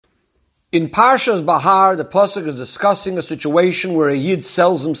In Parshas Behar, the pasuk is discussing a situation where a yid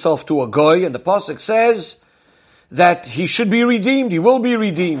sells himself to a goy, and the pasuk says that he should be redeemed, he will be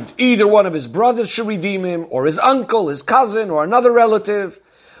redeemed. Either one of his brothers should redeem him, or his uncle, his cousin, or another relative,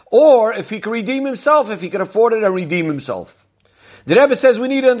 or if he can redeem himself, if he can afford it, and redeem himself. The Rebbe says we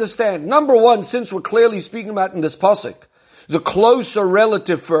need to understand, number one, since we're clearly speaking about in this pasuk, the closer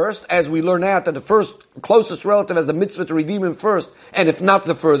relative first, as we learn out that the first closest relative has the mitzvah to redeem him first, and if not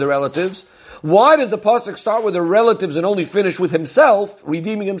the further relatives. Why does the pasuk start with the relatives and only finish with himself,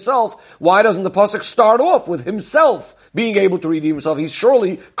 redeeming himself? Why doesn't the pasuk start off with himself being able to redeem himself? He's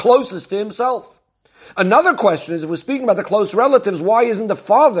surely closest to himself. Another question is, if we're speaking about the close relatives, why isn't the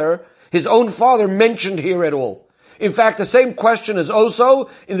father, his own father, mentioned here at all? In fact, the same question is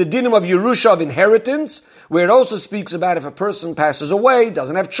also in the dinim of Yerusha of inheritance, where it also speaks about if a person passes away,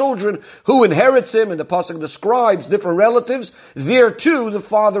 doesn't have children, who inherits him, and the pasuk describes different relatives. There too, the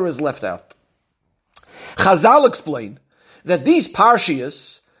father is left out. Chazal explain that these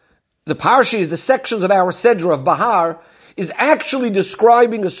parshias, the parshas, the sections of our Sedra of Behar, is actually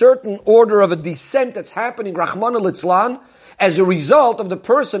describing a certain order of a descent that's happening, Rachmana litzlan, as a result of the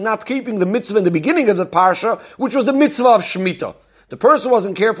person not keeping the mitzvah in the beginning of the parsha, which was the mitzvah of Shemitah. The person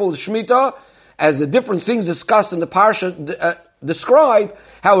wasn't careful with Shemitah, as the different things discussed in the parsha describe,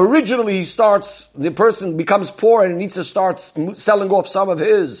 how originally the person becomes poor and needs to start selling off some of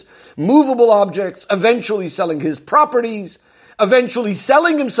his movable objects, eventually selling his properties, eventually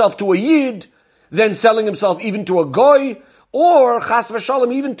selling himself to a yid, then selling himself even to a goy, or chas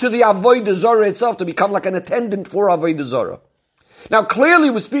v'shalom, even to the avodah zarah itself, to become like an attendant for avodah zarah. Now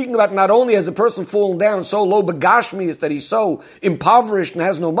clearly we're speaking about not only has the person fallen down so low begashmius that he's so impoverished and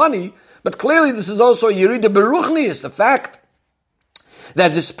has no money, but clearly this is also a yerida beruchnius, the fact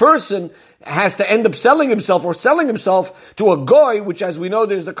that this person has to end up selling himself to a goy, which as we know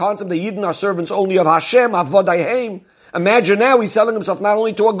there's the concept that Yidden are servants only of Hashem, Avodayhem. Imagine now he's selling himself not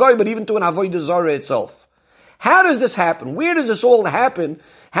only to a goy, but even to an Avodah Zarah itself. How does this happen? Where does this all happen?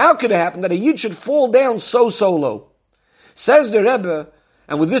 How could it happen that a Yid should fall down so low? Says the Rebbe,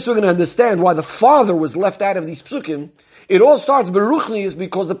 and with this we're going to understand why the father was left out of these psukim. It all starts beruchni is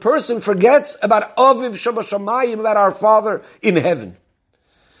because the person forgets about Aviv Shabashamayim, about our Father in heaven,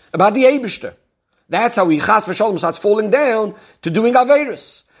 about the Eibishter. That's how he chas v'shalom starts falling down to doing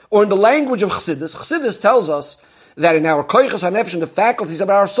Averis. Or in the language of Chassidus tells us that in our koiches hanefesh, the faculties of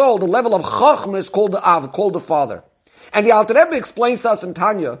our soul, the level of chachma is called the Av, called the Father. And the Alter Rebbe explains to us in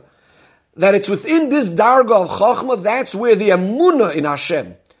Tanya that it's within this darga of chachma, that's where the emunah in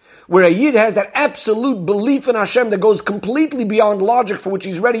Hashem, where a yid has that absolute belief in Hashem that goes completely beyond logic, for which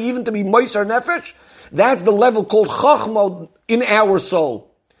he's ready even to be moiser nefesh, that's the level called chachma in our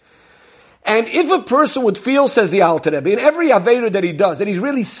soul. And if a person would feel, says the Alter Rebbe, in every Aveira that he does, that he's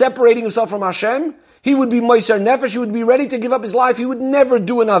really separating himself from Hashem, he would be moiser nefesh, he would be ready to give up his life, he would never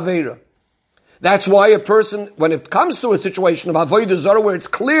do an Aveira. That's why a person, when it comes to a situation of Avodah Zarah, where it's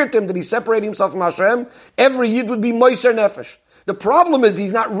clear to him that he's separating himself from Hashem, every yid would be moiser nefesh. The problem is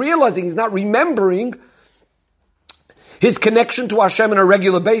he's not realizing, he's not remembering his connection to Hashem on a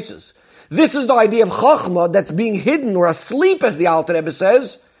regular basis. This is the idea of chachma that's being hidden or asleep, as the Alter Rebbe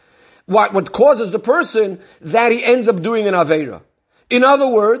says, what causes the person that he ends up doing an Aveira. In other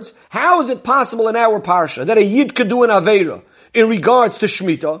words, how is it possible in our parsha that a yid could do an Aveira in regards to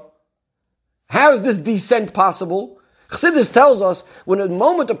Shemitah? How is this descent possible? Chassidus tells us when a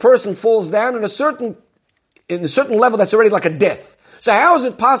moment a person falls down in a certain level that's already like a death. So how is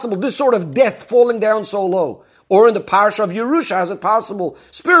it possible, this sort of death falling down so low? Or in the parsha of Yerusha, how is it possible,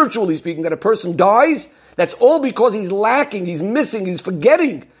 spiritually speaking, that a person dies? That's all because he's lacking, he's missing, he's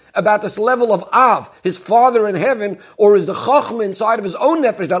forgetting about this level of Av, his Father in heaven, or is the Chachma inside of his own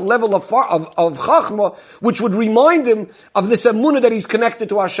nefesh, that level of Chachma, which would remind him of this emunah that he's connected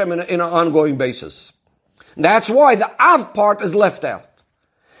to Hashem in an ongoing basis. That's why the Av part is left out.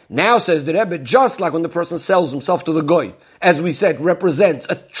 Now, says the Rebbe, just like when the person sells himself to the goy, as we said, represents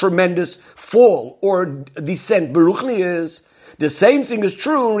a tremendous fall or descent, beruchni is, the same thing is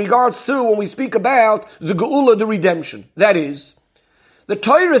true in regards to when we speak about the geula, the redemption. That is, the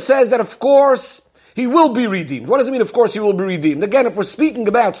Torah says that of course he will be redeemed. What does it mean, of course he will be redeemed? Again, if we're speaking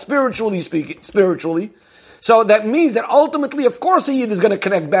about spiritually, so that means that ultimately, of course, a yid is going to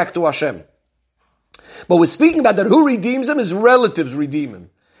connect back to Hashem. But we're speaking about that who redeems him, his relatives redeem him.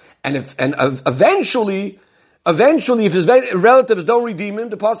 And eventually, if his relatives don't redeem him,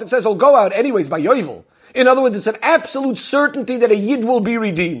 the pasuk says he'll go out anyways by yovel. In other words, it's an absolute certainty that a yid will be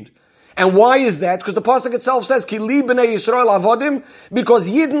redeemed. And why is that? Because the pasuk itself says, Ki li b'nei Yisrael avodim, because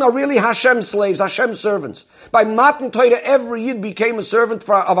Yidden are really Hashem's slaves, Hashem's servants. By Matan Torah, every Yid became a servant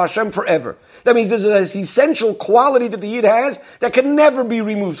of Hashem forever. That means there's an essential quality that the Yid has that can never be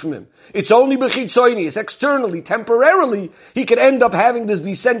removed from him. It's only b'chitzoini, it's externally, temporarily, he could end up having this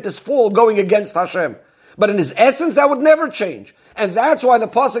descent, this fall, going against Hashem. But in his essence, that would never change. And that's why the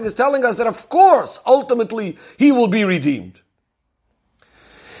pasuk is telling us that, of course, ultimately, he will be redeemed.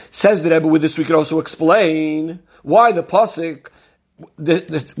 Says the Rebbe, with this we could also explain why the pasuk,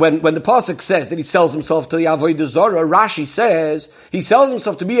 when the pasuk says that he sells himself to the Avodah Zarah, Rashi says he sells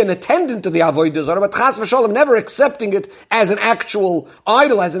himself to be an attendant to the Avodah Zarah, but chas v'shalom, never accepting it as an actual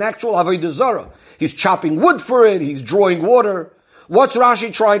idol, as an actual Avodah Zarah. He's chopping wood for it, he's drawing water. What's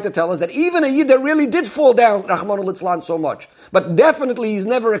Rashi trying to tell us? That even a Yid that really did fall down, Rahman al-Itzlan, so much, but definitely he's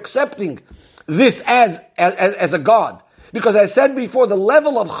never accepting this as a God. Because I said before, the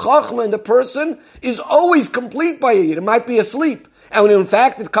level of chachma in the person is always complete by a Yid. It might be asleep. And when in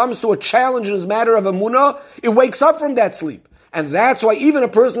fact it comes to a challenge in his matter of emunah, it wakes up from that sleep. And that's why even a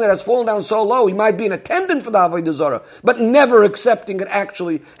person that has fallen down so low, he might be an attendant for the Avodah Zarah, but never accepting it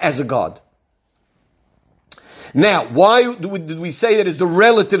actually as a God. Now, why did we say that it's the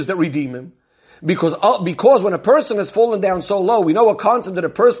relatives that redeem him? Because when a person has fallen down so low, we know a concept that a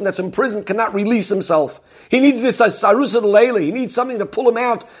person that's in prison cannot release himself. He needs this sarusa leili. He needs something to pull him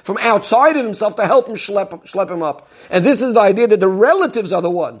out from outside of himself to help him schlep him up. And this is the idea that the relatives are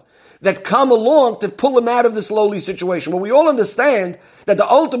the one that come along to pull him out of this lowly situation. But we all understand that the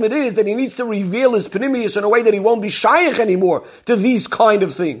ultimate is that he needs to reveal his panimius in a way that he won't be shaykh anymore to these kind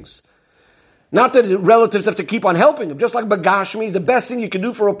of things. Not that the relatives have to keep on helping him. Just like Bagashmi, the best thing you can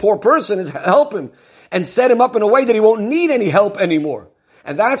do for a poor person is help him and set him up in a way that he won't need any help anymore.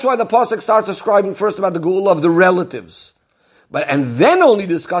 And that's why the pasuk starts describing first about the Geula of the relatives. And then only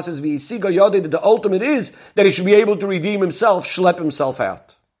discusses V'yisiga Yodeh, that the ultimate is that he should be able to redeem himself, schlep himself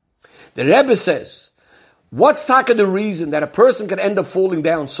out. The Rebbe says, what's taka the reason that a person can end up falling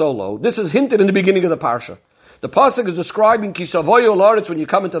down so low? This is hinted in the beginning of the parsha. The pasuk is describing kisavoyo laretz, when you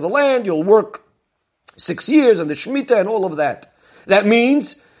come into the land, you'll work 6 years and the Shemitah and all of that. That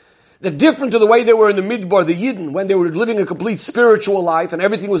means that different to the way they were in the Midbar, the Yidden, when they were living a complete spiritual life and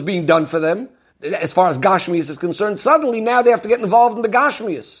everything was being done for them, as far as Gashmias is concerned, suddenly now they have to get involved in the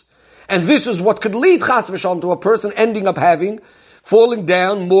Gashmias. And this is what could lead chas v'shalom to a person ending up falling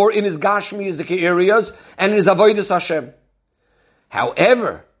down more in his Gashmias, the areas, and in his Avodas Hashem.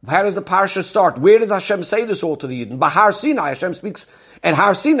 However, how does the parsha start? Where does Hashem say this all to the Yidden? Behar Sinai. Hashem speaks at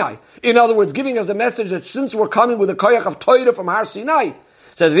Har Sinai. In other words, giving us the message that since we're coming with a koyach of Torah from Har Sinai,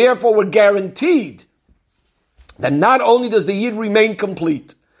 so therefore we're guaranteed that not only does the Yid remain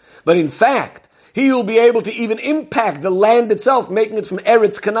complete, but in fact, he will be able to even impact the land itself, making it from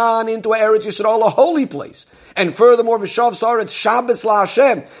Eretz Canaan into Eretz Yisrael, a holy place. And furthermore, V'shav Saretz Shabbos La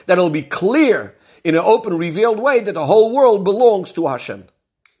Hashem, that it'll be clear in an open, revealed way that the whole world belongs to Hashem.